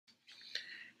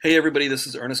Hey everybody, this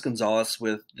is Ernest Gonzalez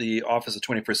with the Office of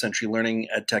 21st Century Learning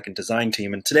EdTech and Design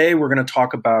team. And today we're going to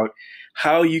talk about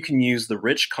how you can use the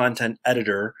rich content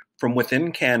editor from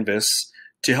within Canvas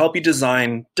to help you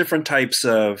design different types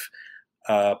of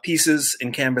pieces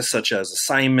in Canvas, such as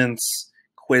assignments,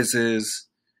 quizzes,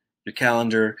 your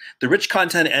calendar. The rich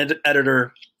content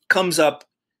editor comes up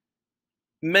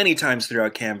many times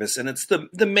throughout Canvas, and it's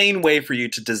the main way for you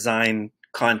to design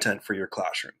content for your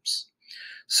classrooms.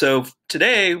 So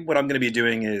today, what I'm going to be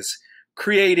doing is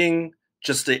creating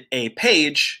just a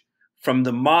page from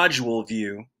the module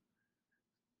view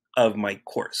of my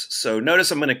course. So notice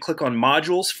I'm going to click on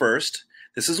modules first.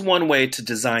 This is one way to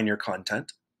design your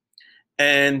content.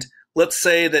 And let's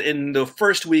say that in the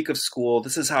first week of school,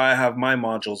 this is how I have my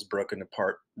modules broken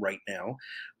apart right now.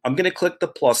 I'm going to click the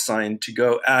plus sign to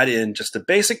go add in just a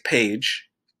basic page,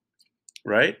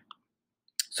 right?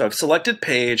 So I've selected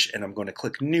page and I'm going to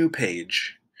click new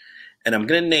page. And I'm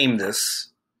going to name this.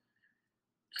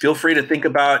 Feel free to think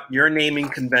about your naming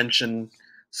convention,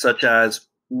 such as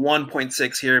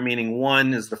 1.6 here, meaning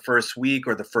 1 is the first week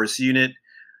or the first unit,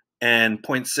 and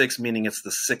 0.6 meaning it's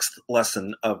the sixth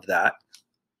lesson of that.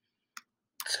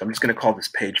 So I'm just going to call this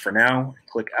page for now and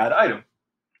click Add Item.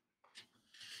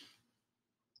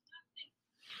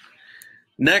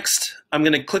 Next, I'm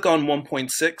going to click on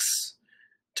 1.6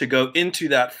 to go into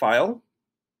that file.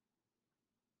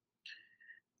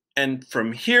 And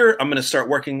from here, I'm going to start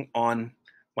working on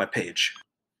my page.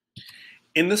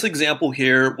 In this example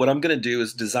here, what I'm going to do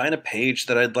is design a page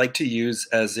that I'd like to use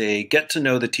as a get to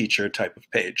know the teacher type of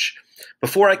page.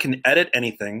 Before I can edit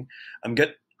anything, I'm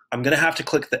going to have to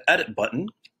click the edit button.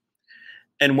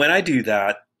 And when I do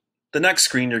that, the next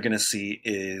screen you're going to see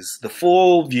is the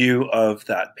full view of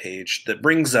that page that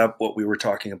brings up what we were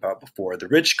talking about before, the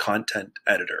rich content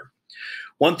editor.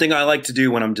 One thing I like to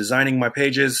do when I'm designing my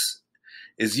pages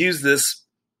is use this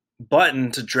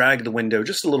button to drag the window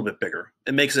just a little bit bigger.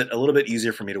 It makes it a little bit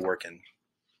easier for me to work in.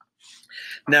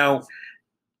 Now,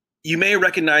 you may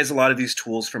recognize a lot of these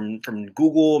tools from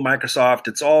Google, Microsoft.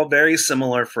 It's all very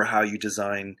similar for how you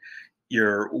design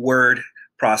your word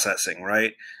processing,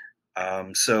 right?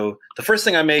 So the first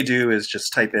thing I may do is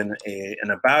just type in an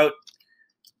about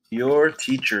your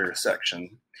teacher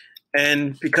section.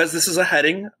 And because this is a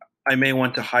heading, I may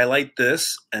want to highlight this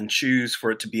and choose for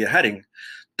it to be a heading.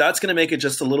 That's going to make it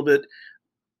just a little bit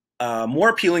more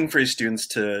appealing for your students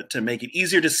to make it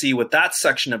easier to see what that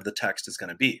section of the text is going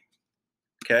to be.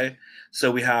 Okay, so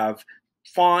we have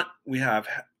font, we have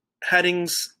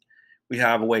headings, we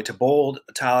have a way to bold,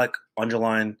 italic,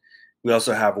 underline. We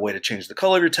also have a way to change the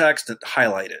color of your text and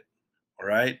highlight it. All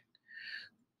right.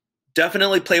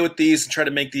 Definitely play with these and try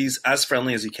to make these as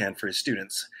friendly as you can for your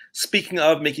students. Speaking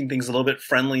of making things a little bit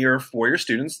friendlier for your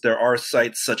students, there are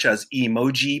sites such as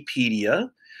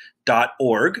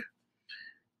emojipedia.org.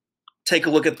 Take a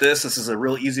look at this. This is a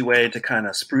real easy way to kind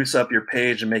of spruce up your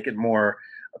page and make it more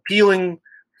appealing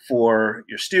for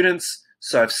your students.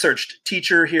 So I've searched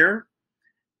teacher here,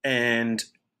 and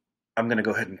I'm going to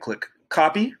go ahead and click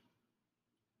copy.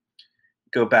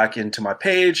 Go back into my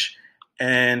page,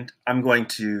 and I'm going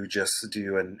to just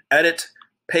do an edit,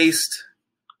 paste.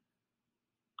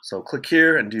 So click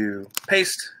here and do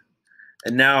paste.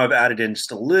 And now I've added in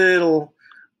just a little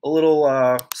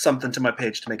something to my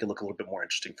page to make it look a little bit more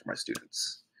interesting for my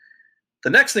students. The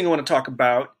next thing I want to talk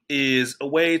about is a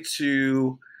way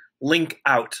to link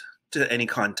out to any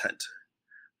content.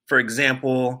 For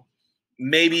example,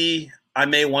 maybe I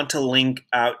may want to link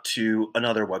out to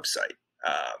another website.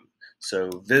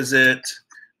 So visit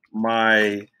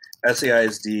my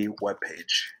SAISD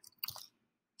webpage.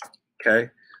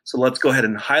 Okay, so let's go ahead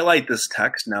and highlight this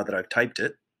text now that I've typed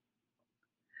it.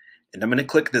 And I'm going to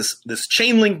click this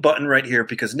chain link button right here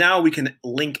because now we can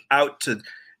link out to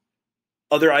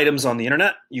other items on the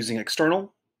internet using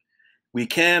external. We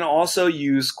can also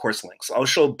use course links. I'll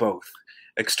show both.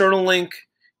 External link,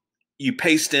 you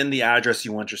paste in the address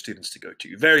you want your students to go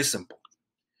to. Very simple.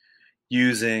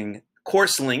 Using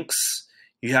course links,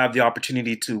 you have the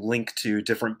opportunity to link to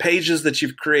different pages that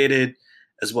you've created,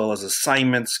 as well as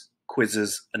assignments,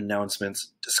 quizzes,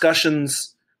 announcements,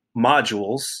 discussions,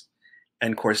 modules,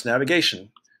 and course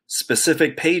navigation,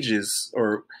 specific pages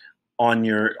or on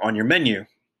your menu.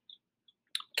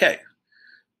 Okay,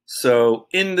 so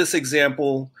in this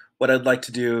example, what I'd like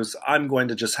to do is I'm going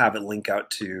to just have it link out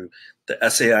to the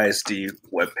SAISD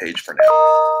webpage for now.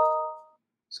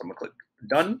 So I'm going to click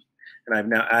done, and I've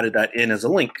now added that in as a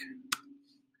link.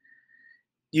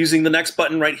 Using the next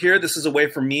button right here, this is a way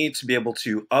for me to be able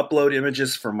to upload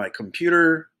images from my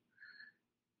computer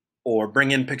or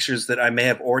bring in pictures that I may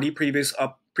have already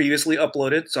previously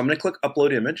uploaded. So I'm going to click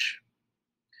Upload Image.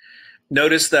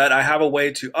 Notice that I have a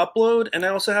way to upload, and I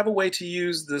also have a way to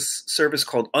use this service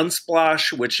called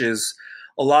Unsplash, which is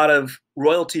a lot of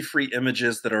royalty-free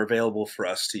images that are available for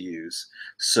us to use.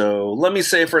 So let me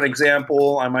say, for an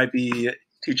example, I might be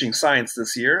teaching science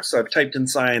this year, so I've typed in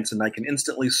science and I can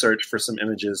instantly search for some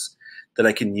images that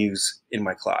I can use in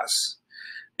my class.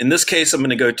 In this case, I'm going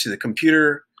to go to the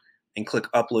computer and click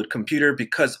Upload Computer,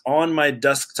 because on my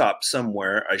desktop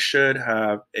somewhere, I should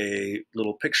have a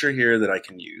little picture here that I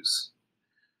can use.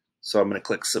 So I'm going to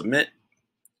click Submit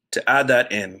to add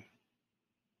that in.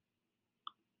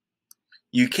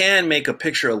 You can make a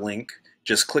picture a link.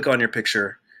 Just click on your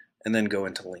picture and then go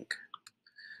into link.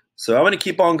 So I'm going to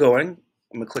keep on going.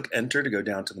 I'm going to click Enter to go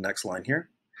down to the next line here.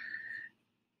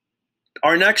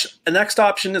 Our next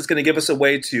option is going to give us a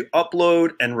way to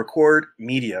upload and record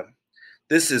media.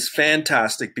 This is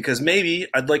fantastic because maybe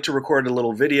I'd like to record a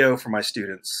little video for my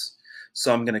students.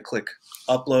 So I'm going to click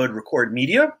Upload Record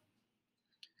Media.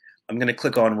 I'm going to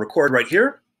click on Record right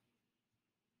here.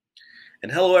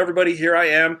 And hello everybody, here I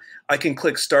am. I can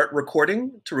click Start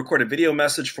Recording to record a video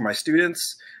message for my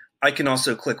students. I can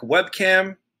also click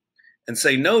Webcam and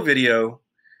say No Video,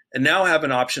 and now I have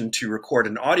an option to record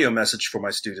an audio message for my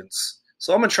students.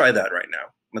 So I'm going to try that right now.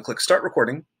 I'm going to click Start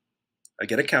Recording. I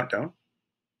get a countdown.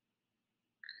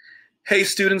 Hey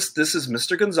students, this is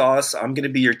Mr. Gonzalez. I'm going to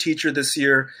be your teacher this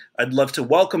year. I'd love to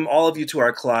welcome all of you to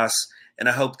our class, and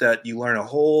I hope that you learn a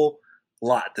whole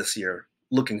lot this year.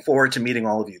 Looking forward to meeting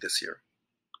all of you this year.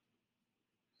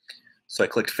 So I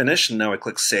clicked Finish, and now I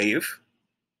click Save.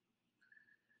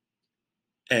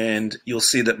 And you'll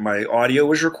see that my audio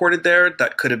was recorded there.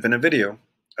 That could have been a video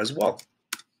as well.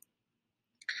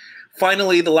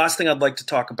 Finally, the last thing I'd like to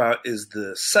talk about is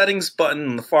the settings button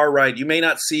on the far right. You may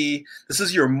not see, this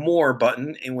is your More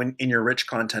button in your rich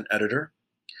content editor.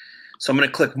 So I'm going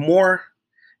to click More,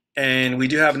 and we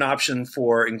do have an option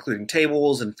for including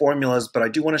tables and formulas, but I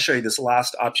do want to show you this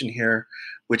last option here,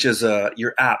 which is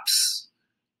your apps.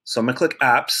 So I'm going to click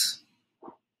Apps,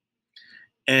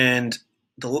 and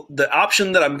the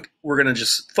option that we're going to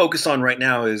just focus on right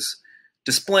now is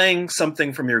displaying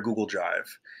something from your Google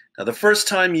Drive. Now, the first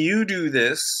time you do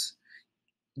this,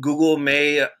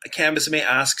 Canvas may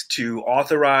ask to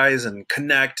authorize and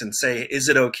connect and say, is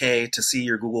it okay to see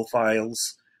your Google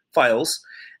files?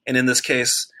 And in this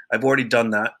case, I've already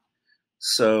done that.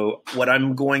 So what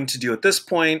I'm going to do at this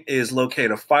point is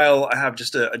locate a file. I have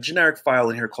just a generic file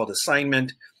in here called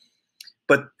assignment.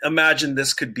 But imagine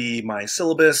this could be my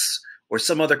syllabus or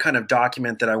some other kind of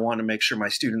document that I want to make sure my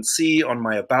students see on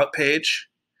my About page.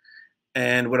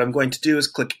 And what I'm going to do is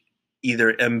click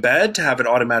either Embed to have it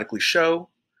automatically show,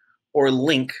 or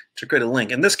Link to create a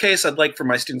link. In this case, I'd like for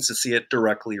my students to see it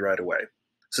directly right away.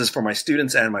 This is for my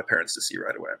students and my parents to see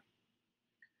right away.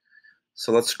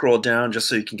 So let's scroll down just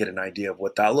so you can get an idea of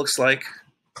what that looks like.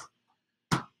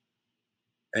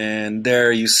 And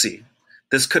there you see.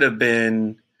 This could have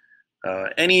been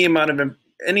any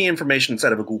information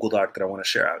inside of a Google Doc that I want to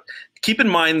share out. Keep in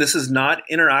mind, this is not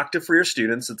interactive for your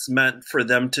students. It's meant for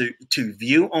them to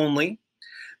view only.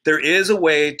 There is a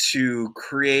way to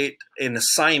create an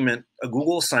assignment, a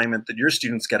Google assignment that your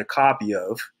students get a copy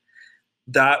of.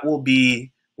 That will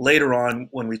be later on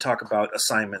when we talk about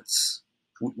assignments.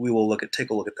 We will take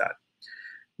a look at that.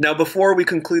 Now, before we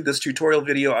conclude this tutorial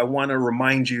video, I want to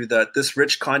remind you that this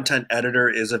rich content editor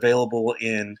is available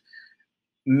in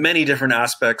many different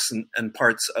aspects and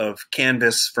parts of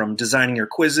Canvas, from designing your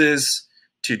quizzes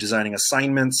to designing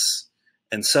assignments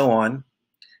and so on.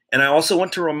 And I also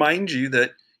want to remind you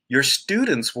that your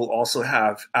students will also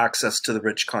have access to the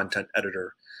rich content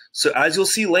editor. So as you'll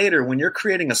see later, when you're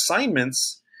creating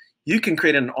assignments, you can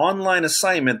create an online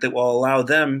assignment that will allow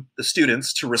them, the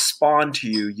students, to respond to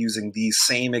you using these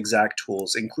same exact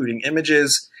tools, including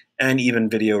images and even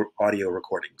video audio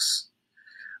recordings.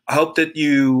 I hope that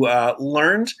you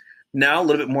learned now a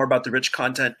little bit more about the rich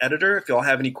content editor. If you all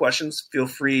have any questions, feel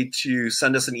free to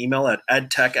send us an email at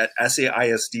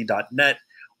edtech@saisd.net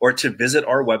or to visit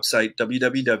our website,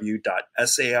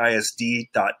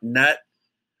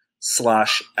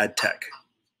 www.saisd.net/edtech.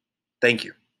 Thank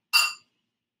you.